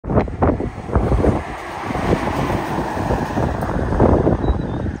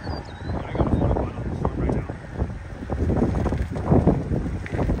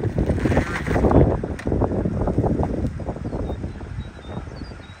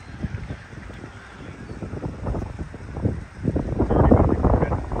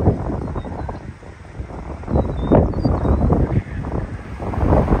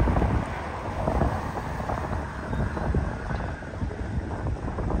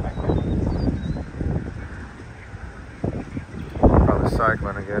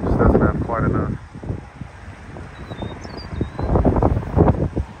cycling again, just doesn't have quite enough.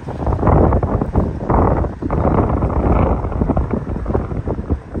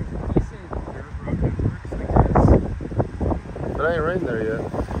 But it ain't rained there yet.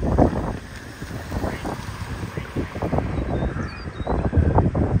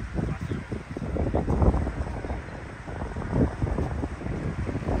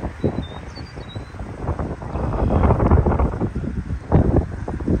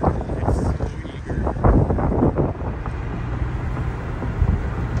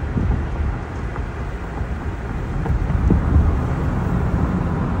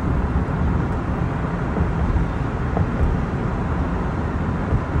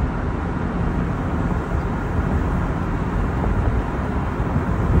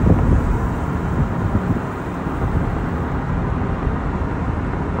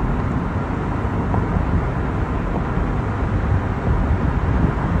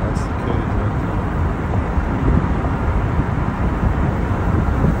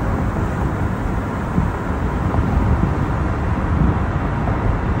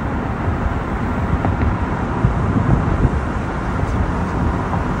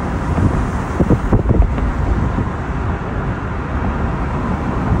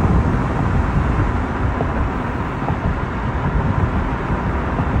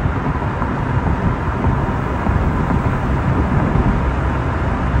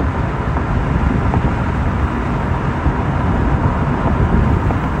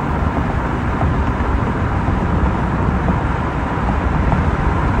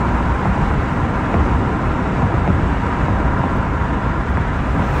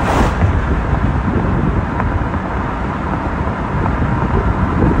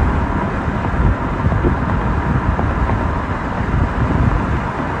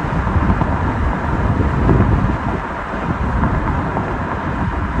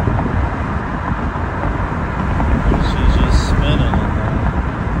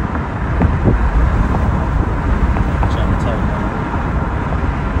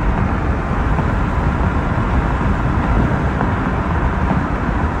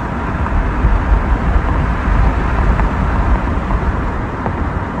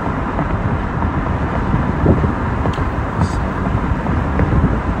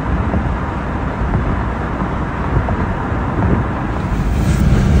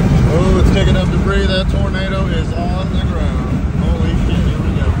 That tornado is on the ground. Holy shit, here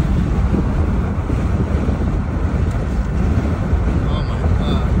we go. Oh my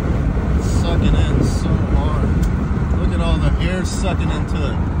god. It's sucking in so hard. Look at all the air sucking into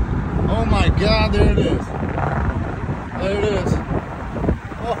it. Oh my god, there it is. There it is.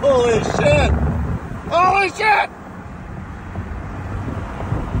 Oh, holy shit! Holy shit!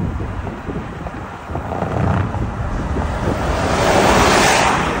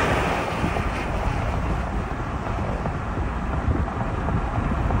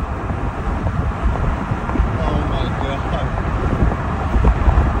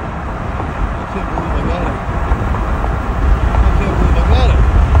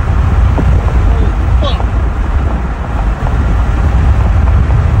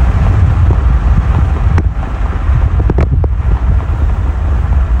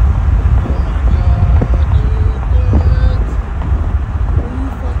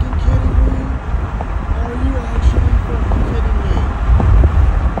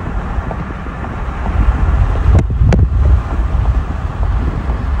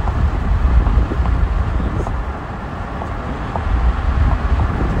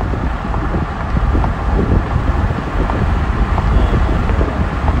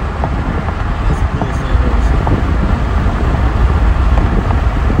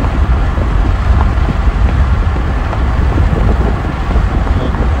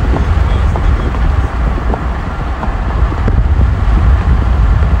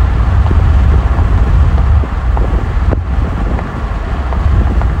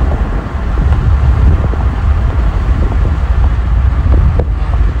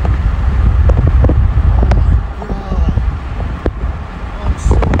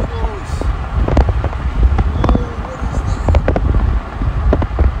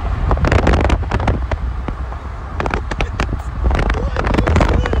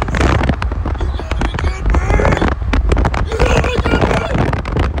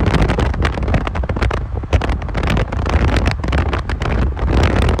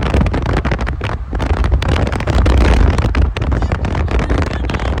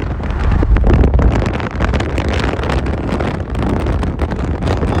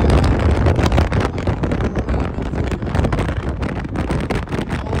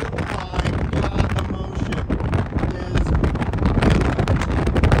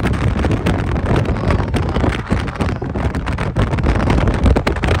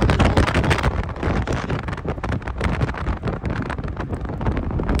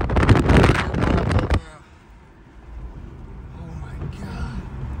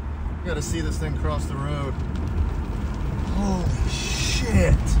 to see this thing cross the road. Holy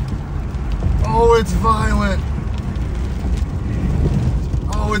shit. Oh, it's violent.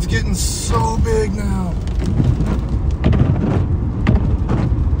 Oh, it's getting so big now.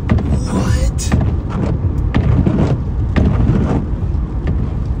 What?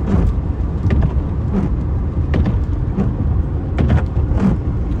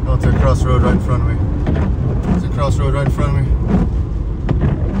 Oh, it's across the road right in front of me. It's across the road right in front of me.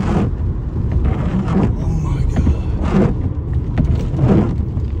 Oh my God.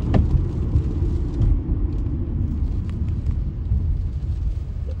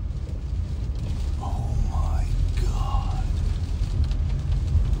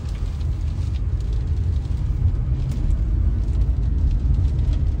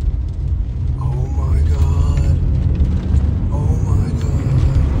 Oh my God. Oh my God. Oh my God.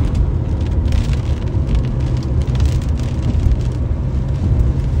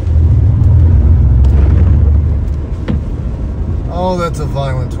 Oh, that's a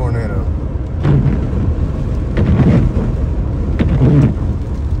violent tornado.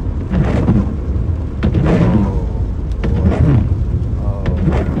 Oh,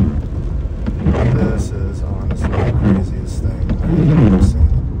 man. This is honestly the craziest thing I've ever seen.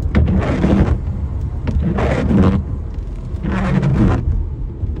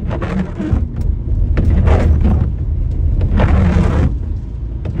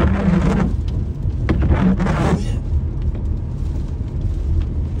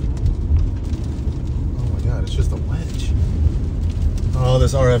 It's just a wedge. Oh,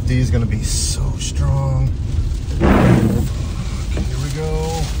 this RFD is going to be so strong. Okay, here we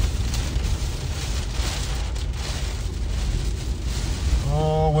go.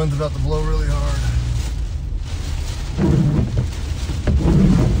 Oh, wind's about to blow really hard.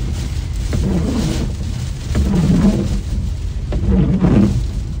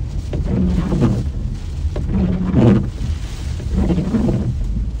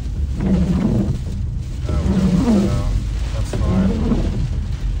 That's fine.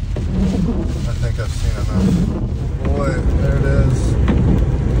 I think I've seen enough. Boy, there it is.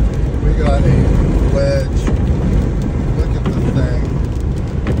 We got a wedge. Look at the thing.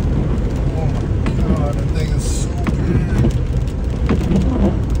 Oh my God, that thing is so big.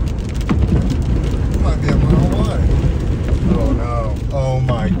 It might be a mile wide. Oh no. Oh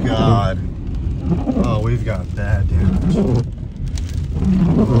my God. Oh, we've got bad damage. Oh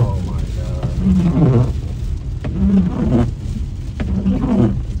my God.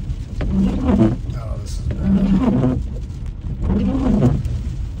 Oh, this is bad.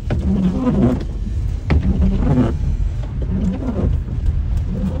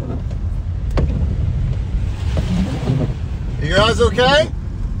 You guys okay?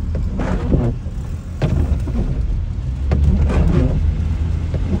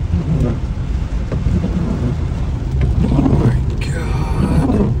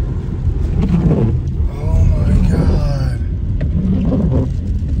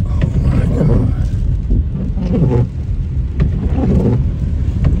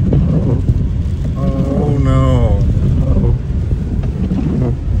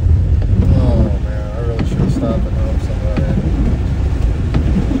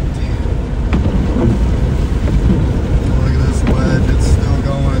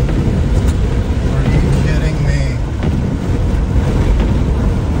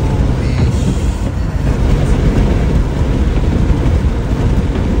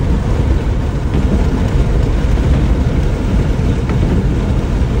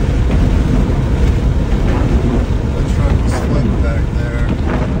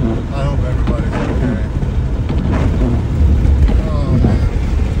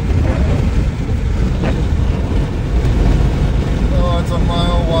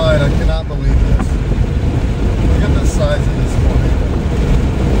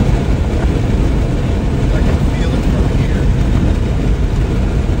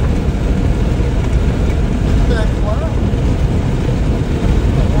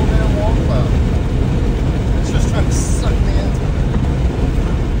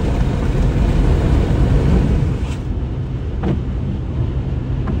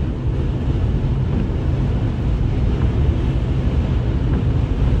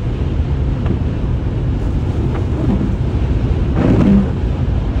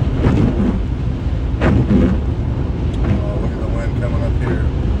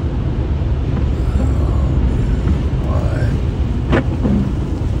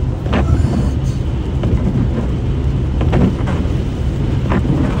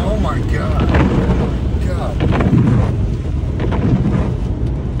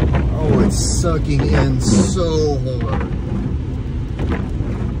 Sucking in so hard.